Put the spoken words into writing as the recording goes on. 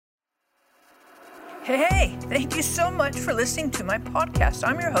Hey, thank you so much for listening to my podcast.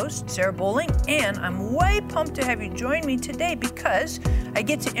 I'm your host, Sarah Bowling, and I'm way pumped to have you join me today because I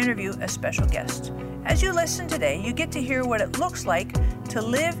get to interview a special guest. As you listen today, you get to hear what it looks like to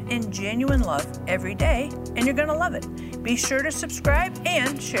live in genuine love every day, and you're going to love it. Be sure to subscribe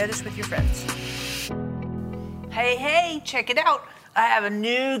and share this with your friends. Hey, check it out. I have a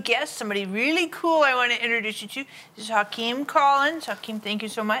new guest, somebody really cool I want to introduce you to. This is Hakeem Collins. Hakeem, thank you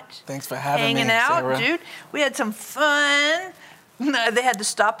so much. Thanks for having me, Hanging out, Sarah. dude. We had some fun. They had to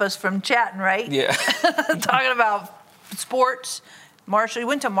stop us from chatting, right? Yeah. Talking about sports. Marshall, you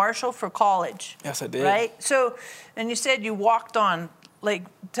went to Marshall for college. Yes, I did. Right? So, and you said you walked on,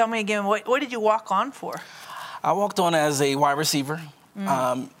 tell me again, what did you walk on for? I walked on as a wide receiver.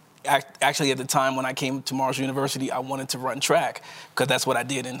 Actually, at the time when I came to Marshall University, I wanted to run track because that's what I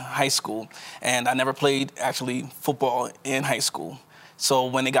did in high school. And I never played, actually, football in high school. So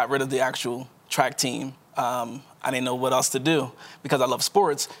when they got rid of the actual track team, I didn't know what else to do because I love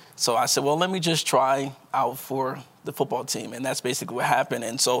sports. So I said, well, let me just try out for the football team. And that's basically what happened.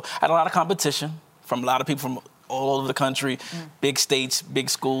 And so I had a lot of competition from a lot of people from all over the country, big states, big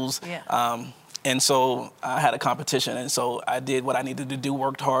schools. Yeah. And so I had a competition, and so I did what I needed to do,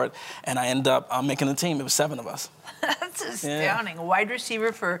 worked hard, and I ended up making the team. It was 7 of us. That's astounding. Yeah. A wide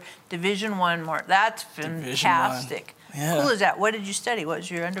receiver for Division I, Mark. That's fantastic. Yeah. Cool is that? What did you study? What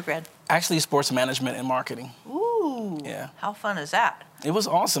was your undergrad? Actually, sports management and marketing. Ooh. Yeah. How fun is that? It was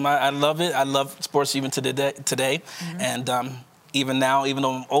awesome. I love it. I love sports even to today. And even now, even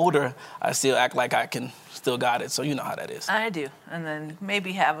though I'm older, I still act like I can still got it, so you know how that is. I do, and then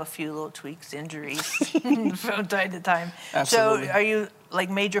maybe have a few little tweaks, injuries from time to time. Absolutely. So are you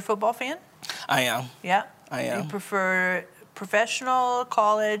major football fan? I am. Yeah? I am. You prefer professional,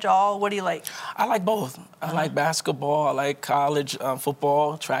 college, all? What do you like? I like both. I like basketball, I like college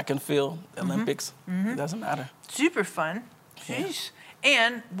football, track and field, Olympics. It doesn't matter. Super fun. Jeez.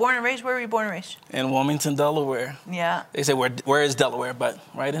 And born and raised, where were you born and raised? In Wilmington, Delaware. Yeah. They say, where is Delaware? But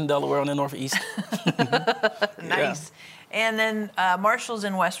right in Delaware on the northeast. Nice. Yeah. And then Marshall's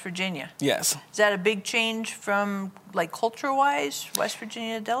in West Virginia. Yes. Is that a big change from, culture-wise, West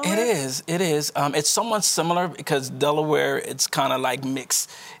Virginia to Delaware? It is. It's somewhat similar because Delaware, it's kind of like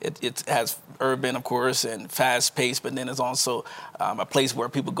mixed. It has urban, of course, and fast-paced, but then it's also a place where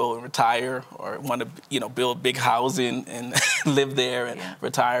people go and retire or want to, build big housing and live there and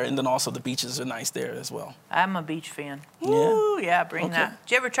retire. And then also the beaches are nice there as well. I'm a beach fan. Yeah. Woo, yeah, bring that.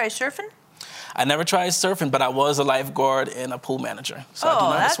 Did you ever try surfing? I never tried surfing, but I was a lifeguard and a pool manager. So I do know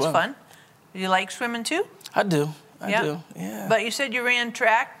how to that's swim. fun. Do you like swimming too? I do. I do. Yeah. But you said you ran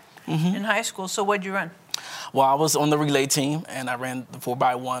track in high school, so what'd you run? Well, I was on the relay team, and I ran the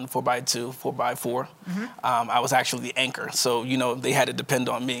 4x1, 4x2, 4x4. I was actually the anchor, so, they had to depend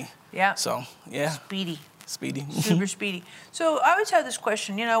on me. Yeah. So, yeah. Speedy. Super speedy. So I always have this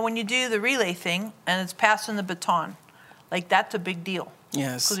question, when you do the relay thing and it's passing the baton, that's a big deal.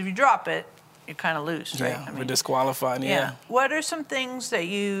 Yes. Because if you drop it, you kind of lose, right? Yeah, we're disqualified, yeah. What are some things that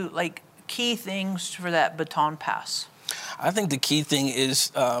you, key things for that baton pass? I think the key thing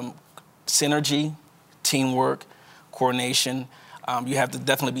is synergy, teamwork, coordination. You have to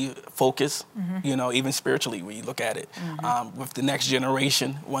definitely be focused, even spiritually when you look at it. With the next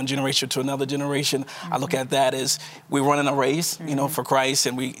generation, one generation to another generation, I look at that as we're running a race, for Christ.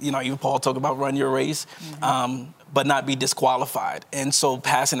 And we, even Paul talked about run your race, but not be disqualified. And so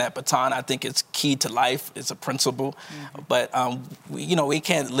passing that baton, I think it's key to life. It's a principle. But, we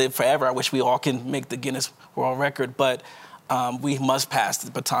can't live forever. I wish we all can make the Guinness World Record, but we must pass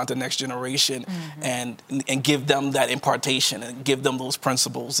the baton to the next generation and give them that impartation and give them those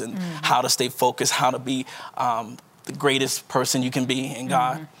principles and how to stay focused, how to be the greatest person you can be in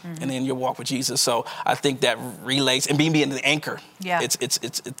God and in your walk with Jesus. So I think that relates and being the anchor. Yeah. It's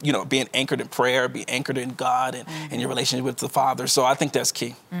being anchored in prayer, being anchored in God and your relationship with the Father. So I think that's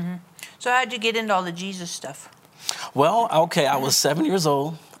key. So how'd you get into all the Jesus stuff? Well, okay, I was 7 years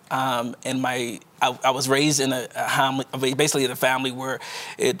old. And I was raised in basically in a family where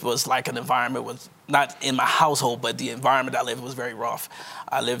it was like an environment was not in my household, but the environment I lived in was very rough.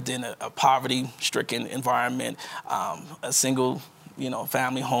 I lived in a poverty-stricken environment, a single,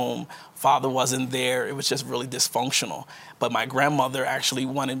 family home. Father wasn't there. It was just really dysfunctional. But my grandmother actually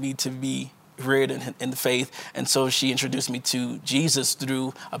wanted me to be reared in the faith, and so she introduced me to Jesus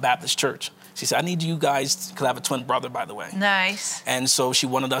through a Baptist church. She said, I need you guys, because I have a twin brother, by the way. Nice. And so she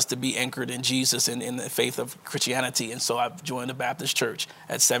wanted us to be anchored in Jesus and in the faith of Christianity. And so I joined the Baptist church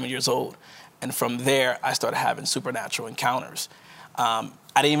at 7 years old. And from there, I started having supernatural encounters.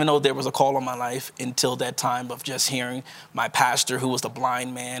 I didn't even know there was a call on my life until that time of just hearing my pastor, who was the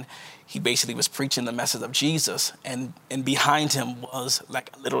blind man. He basically was preaching the message of Jesus, and behind him was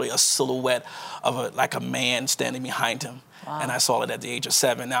like literally a silhouette of like a man standing behind him. Wow. And I saw it at the age of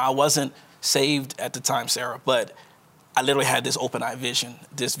 7. Now, I wasn't saved at the time, Sarah, but I literally had this open-eye vision,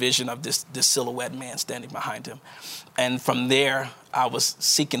 this vision of this silhouette man standing behind him. And from there, I was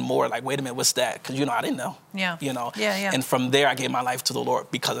seeking more, like, wait a minute, what's that? Because, I didn't know. Yeah. Yeah. And from there, I gave my life to the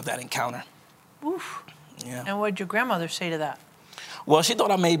Lord because of that encounter. Oof. Yeah. And what did your grandmother say to that? Well, she thought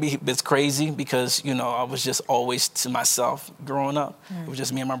I may be a bit crazy because, I was just always to myself growing up. It was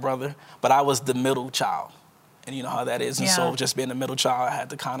just me and my brother. But I was the middle child. And you know how that is. And so just being the middle child, I had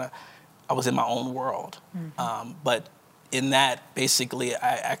to I was in my own world. But in that, basically,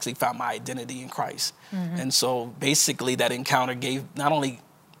 I actually found my identity in Christ. And so basically that encounter gave not only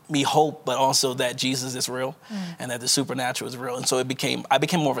me hope, but also that Jesus is real and that the supernatural is real. And so I became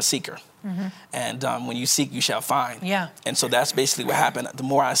more of a seeker. And when you seek, you shall find. Yeah. And so that's basically what happened. The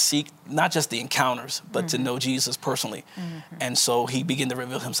more I seek, not just the encounters, but to know Jesus personally. And so he began to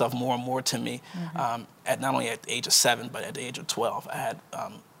reveal himself more and more to me at not only at the age of 7, but at the age of 12. I had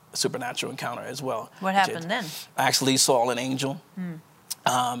a supernatural encounter as well. What happened then? I actually saw an angel.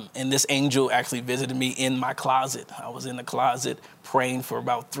 And this angel actually visited me in my closet. I was in the closet praying for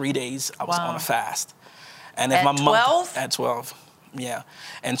about 3 days. I was on a fast. And if at 12? At 12. Yeah.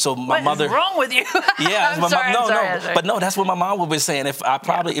 And so my mother. What is wrong with you? Yeah. I'm sorry. But no, that's what my mom would be saying.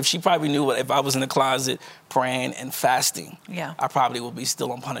 If she probably knew if I was in the closet praying and fasting, I probably would be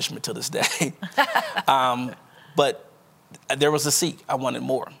still on punishment to this day. But there was a seek. I wanted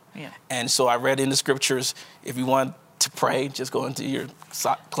more. Yeah. And so I read in the scriptures, if you want to pray, just go into your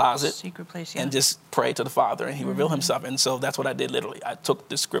closet, secret place, and just pray to the Father, and he revealed himself. And so that's what I did literally. I took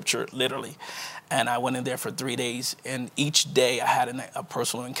the scripture literally, and I went in there for 3 days, and each day I had a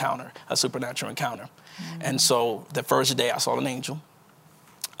personal encounter, a supernatural encounter. And so the first day I saw an angel.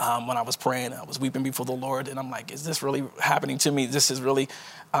 When I was praying, I was weeping before the Lord, and I'm like, is this really happening to me? This is really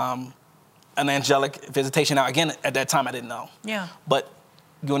an angelic visitation. Now, again, at that time, I didn't know. Yeah. But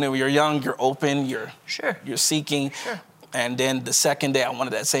when you're young, you're open, you're seeking. Sure. And then the second day, I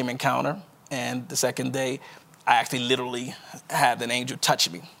wanted that same encounter. And the second day, I actually literally had an angel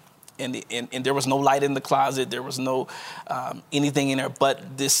touch me. And there was no light in the closet. There was no anything in there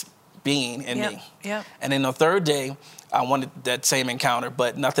but this being in me. Yep. And then the third day, I wanted that same encounter,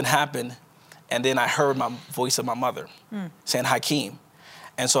 but nothing happened. And then I heard my voice of my mother saying, Hakeem.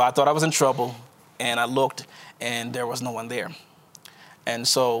 And so I thought I was in trouble. And I looked, and there was no one there. And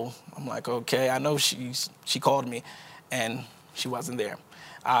so I'm like, okay, I know she called me, and she wasn't there.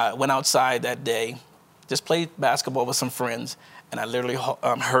 I went outside that day, just played basketball with some friends, and I literally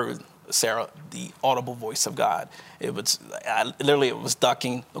heard, Sarah, the audible voice of God. It was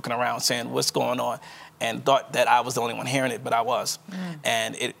ducking, looking around, saying, what's going on? And thought that I was the only one hearing it, but I was.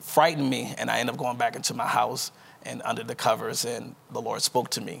 And it frightened me, and I ended up going back into my house and under the covers, and the Lord spoke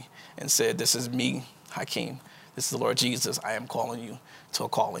to me and said, this is me, Hakeem. This is the Lord Jesus. I am calling you to a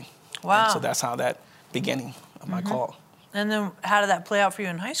calling. Wow. And so that's how that beginning of my call. And then how did that play out for you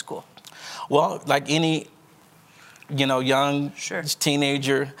in high school? Well, like any, young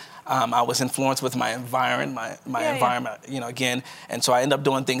teenager, I was influenced with my environment, my environment, again. And so I ended up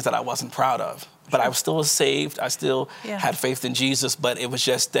doing things that I wasn't proud of. But I was still saved. I still had faith in Jesus. But it was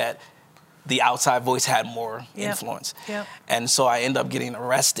just that the outside voice had more influence. Yep. And so I ended up getting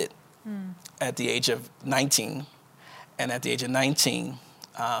arrested at the age of 19. And at the age of 19,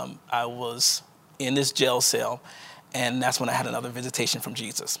 I was in this jail cell, and that's when I had another visitation from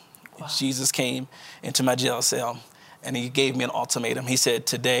Jesus. Wow. Jesus came into my jail cell, and he gave me an ultimatum. He said,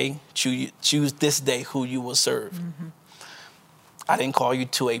 today, choose this day who you will serve. I didn't call you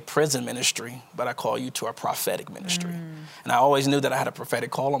to a prison ministry, but I call you to a prophetic ministry. And I always knew that I had a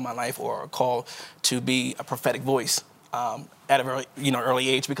prophetic call on my life, or a call to be a prophetic voice at a very early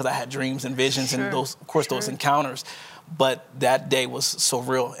age, because I had dreams and visions and those encounters. But that day was so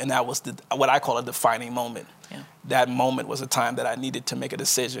real, and that was what I call a defining moment. Yeah. That moment was a time that I needed to make a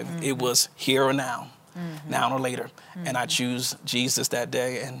decision. It was here or now, now or later. And I choose Jesus that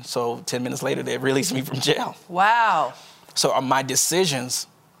day. And so 10 minutes later, they released me from jail. Wow. So my decisions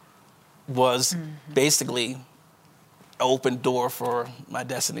was basically an open door for my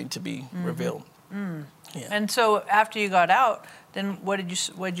destiny to be revealed. Yeah. And so after you got out, then what did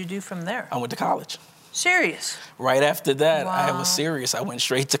you do from there? I went to college. Serious? Right after that, I was serious. I went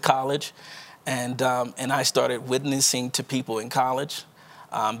straight to college, and I started witnessing to people in college.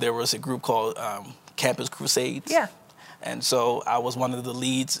 There was a group called Campus Crusades. Yeah. And so I was one of the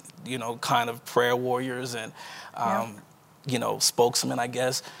leads, kind of prayer warriors, and spokesman, I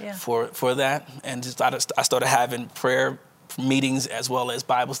guess, Yeah. for that. And I started having prayer meetings as well as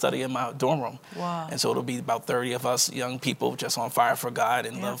Bible study in my dorm room. Wow. And so it'll be about 30 of us young people just on fire for God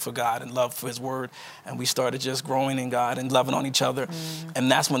and Yeah. love for God and love for his word. And we started just growing in God and loving on each other.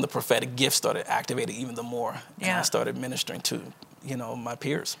 And that's when the prophetic gift started activating even the more. And Yeah. I started ministering to, my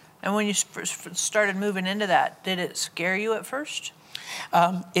peers. And when you started moving into that, did it scare you at first?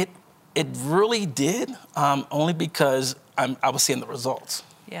 It really did, only because I was seeing the results.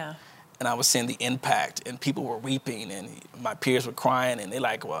 Yeah. And I was seeing the impact, and people were weeping, and my peers were crying, and they're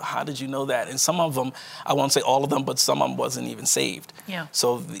like, well, how did you know that? And some of them, I won't say all of them, but some of them wasn't even saved. Yeah.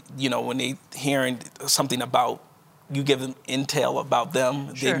 So, when they hearing something about, you give them intel about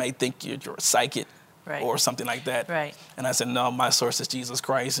them, Sure. they may think you're a psychic. Right. Or something like that. Right. And I said, no, my source is Jesus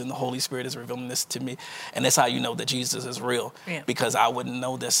Christ, and the Holy Spirit is revealing this to me. And that's how you know that Jesus is real. Yeah. Because I wouldn't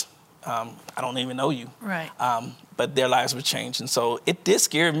know this. I don't even know you. Right. But their lives were changed. And so it did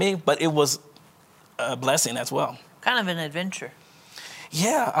scare me, but it was a blessing as well. Kind of an adventure.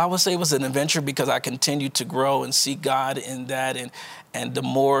 Yeah, I would say it was an adventure because I continued to grow and seek God in that. And the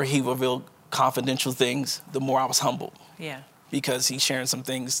more he revealed confidential things, the more I was humbled. Yeah. Because he's sharing some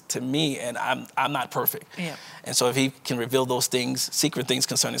things to me, and I'm not perfect. Yeah. And so if he can reveal those things, secret things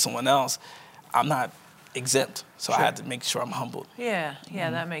concerning someone else, I'm not exempt. So Sure. I had to make sure I'm humbled. Yeah,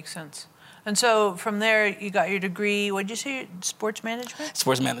 that makes sense. And so from there, you got your degree, what did you say, sports management?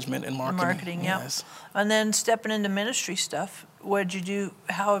 Sports management and marketing. Marketing, yeah. Yes. And then stepping into ministry stuff, what did you do?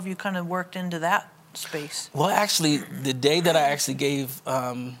 How have you kind of worked into that space? Well, actually, the day that I actually gave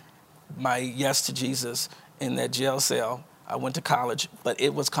my yes to Jesus in that jail cell, I went to college, but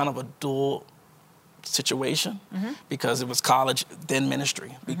it was kind of a dual situation because it was college, then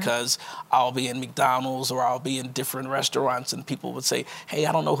ministry, because I'll be in McDonald's or I'll be in different restaurants and people would say, hey,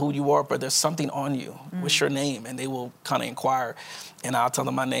 I don't know who you are, but there's something on you. What's your name? And they will kind of inquire, and I'll tell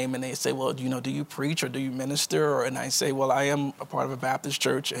them my name, and they say, well, do you preach or do you minister? And I say, well, I am a part of a Baptist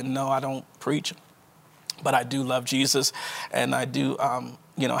church, and no, I don't preach, but I do love Jesus, and I do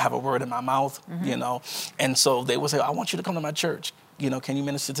have a word in my mouth, and so they will say, I want you to come to my church. Can you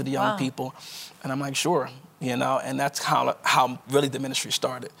minister to the young people? And I'm like, sure, and that's how really the ministry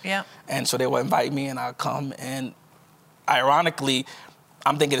started. Yeah. And so they will invite me, and I'll come, and ironically,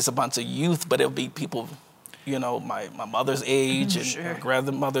 I'm thinking it's a bunch of youth, but it'll be people, my mother's age and Sure. my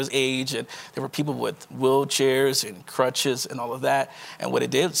grandmother's age, and there were people with wheelchairs and crutches and all of that. And what it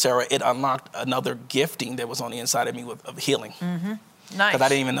did, Sarah, it unlocked another gifting that was on the inside of me of healing. Nice. Because I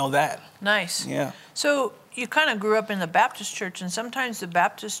didn't even know that. Nice. Yeah. So you kind of grew up in the Baptist church, and sometimes the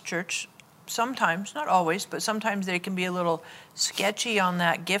Baptist church, not always, but sometimes they can be a little sketchy on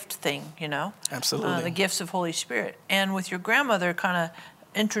that gift thing, Absolutely. the gifts of Holy Spirit. And with your grandmother kind of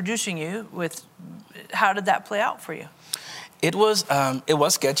introducing you with, how did that play out for you? It was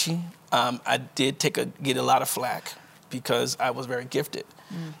sketchy. I did get a lot of flack because I was very gifted.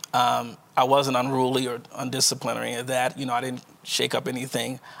 I wasn't unruly or undisciplined or any of that. I didn't shake up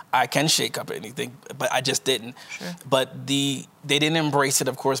anything. I can shake up anything, but I just didn't. Sure. But they didn't embrace it,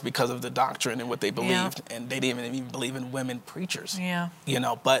 of course, because of the doctrine and what they believed. Yeah. And they didn't even believe in women preachers. Yeah.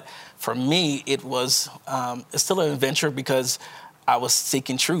 But for me, it was it's still an adventure because I was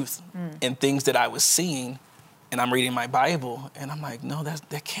seeking truth in things that I was seeing. And I'm reading my Bible, and I'm like, no,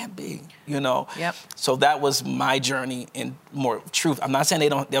 that can't be, Yep. So that was my journey in more truth. I'm not saying they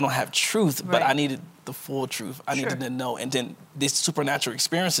don't have truth, but Right. I needed the full truth. I Sure. needed to know. And then these supernatural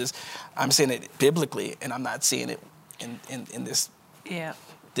experiences, I'm seeing it biblically, and I'm not seeing it in this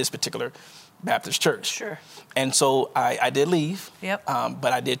particular Baptist church. Sure. And so I did leave. Yep.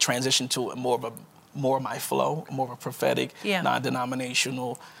 But I did transition to more of my flow, more of a prophetic, Yeah.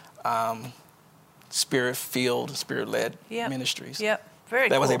 non-denominational. Spirit-filled, Spirit-led Yep. ministries. Yep. Very cool.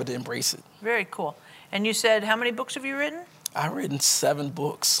 That I was able to embrace it. Very cool. And you said, how many books have you written? I've written 7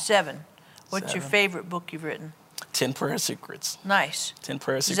 books. 7. What's your 7. favorite book you've written? 10 Prayer Secrets. Nice. 10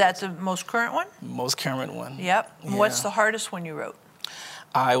 Prayer Is Secrets. that the most current one? Most current one. Yep. And Yeah. what's the hardest one you wrote?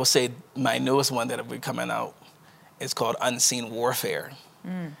 I would say my newest one that will be coming out is called Unseen Warfare.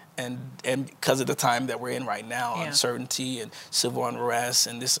 And because of the time that we're in right now, Yeah. uncertainty and civil unrest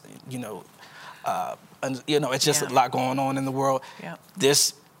and this, it's just Yeah. a lot going on in the world. Yeah.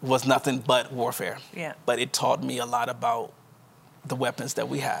 This was nothing but warfare. Yeah. But it taught me a lot about the weapons that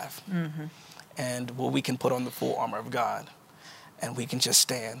we have and what we can put on the full armor of God. And we can just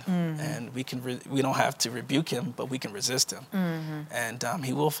stand, and we don't have to rebuke him, but we can resist him, and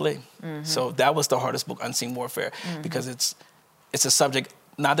he will flee. So that was the hardest book, Unseen Warfare, because it's a subject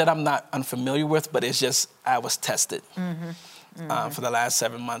not that I'm not unfamiliar with, but it's just I was tested, For the last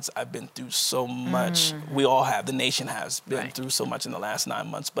 7 months, I've been through so much. We all have. The nation has been through so much in the last 9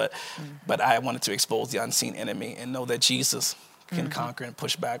 months. But I wanted to expose the unseen enemy and know that Jesus can conquer and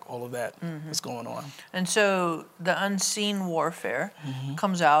push back all of that that's going on. And so the Unseen Warfare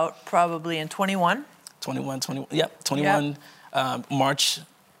comes out probably in 21? 21, March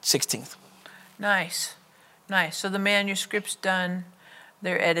 16th. Nice. So the manuscript's done.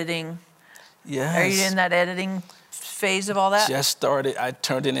 They're editing. Yes. Are you in that editing phase of all that? Just started. I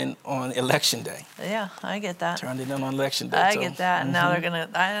turned it in on election day. Yeah, I get that. Turned it in on election day. I get that. And now they're going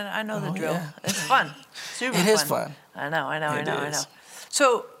to, I know the drill. Yeah. It's fun. Super fun. It is fun. I know.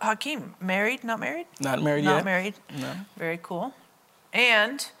 So, Hakeem, married, not married? Not married yet. Not married. No. Very cool.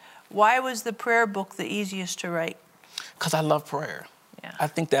 And why was the prayer book the easiest to write? Because I love prayer. Yeah. I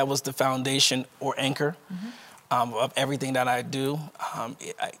think that was the foundation or anchor of everything that I do.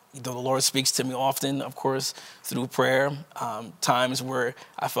 The Lord speaks to me often, of course, through prayer. Times where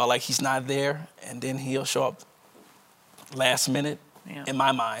I felt like he's not there, and then he'll show up last minute in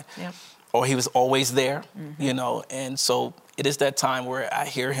my mind. Yep. Or he was always there, and so it is that time where I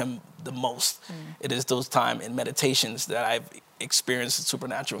hear him the most. It is those times in meditations that I've experienced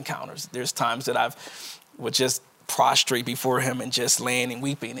supernatural encounters. There's times that I've would just prostrate before him and just laying and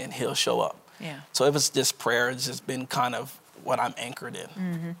weeping, and he'll show up. Yeah. So it was just prayer. It's just been kind of what I'm anchored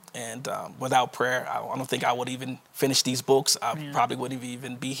in. And without prayer, I don't think I would even finish these books. I probably wouldn't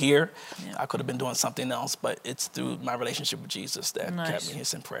even be here. Yeah. I could have been doing something else, but it's through my relationship with Jesus that kept me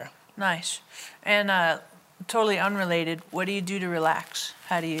in prayer. Nice. And totally unrelated, what do you do to relax?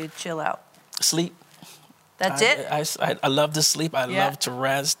 How do you chill out? Sleep. That's it? I love to sleep. I love to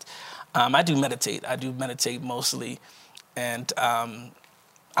rest. I do meditate. I do meditate mostly. And I'm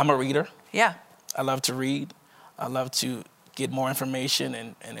a reader. Yeah. I love to read. I love to get more information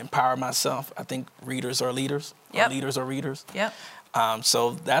and empower myself. I think readers are leaders. Yep. Or leaders are readers. Yep.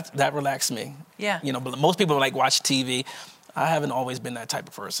 So that relaxes me. Yeah. But most people like watch TV. I haven't always been that type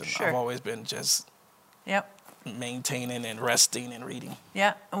of person. Sure. I've always been just maintaining and resting and reading.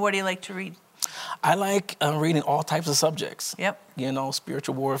 Yeah. And what do you like to read? I like reading all types of subjects. Yep.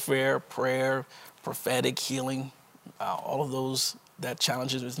 Spiritual warfare, prayer, prophetic, healing, all of those that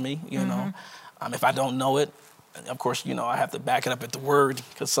challenges with me, If I don't know it, of course, I have to back it up at the word,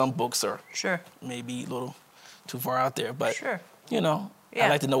 because some books are maybe a little too far out there. But, I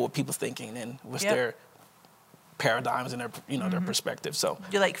like to know what people are thinking and what's their paradigms and their, their perspective. So,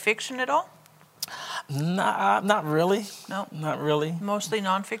 do you like fiction at all? Not really. No? Not really. Mostly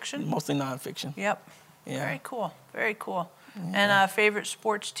nonfiction? Mostly nonfiction. Yep. Yeah. Very cool. Very cool. Yeah. And favorite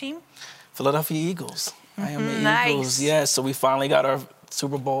sports team? Philadelphia Eagles. Miami nice. Eagles. Yeah, so we finally got our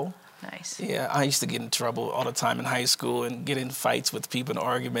Super Bowl. Nice. Yeah, I used to get in trouble all the time in high school and get in fights with people and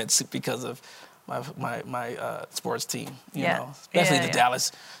arguments because of my sports team, especially the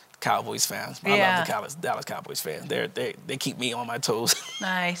Dallas Cowboys fans. I love the Dallas Cowboys fans. They keep me on my toes.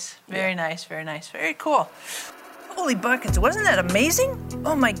 Nice. Very nice. Very nice. Very cool. Holy buckets, wasn't that amazing?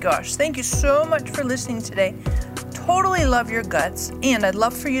 Oh my gosh, thank you so much for listening today. Totally love your guts, and I'd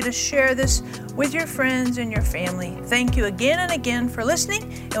love for you to share this with your friends and your family. Thank you again and again for listening,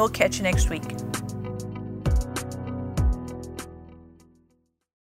 and we'll catch you next week.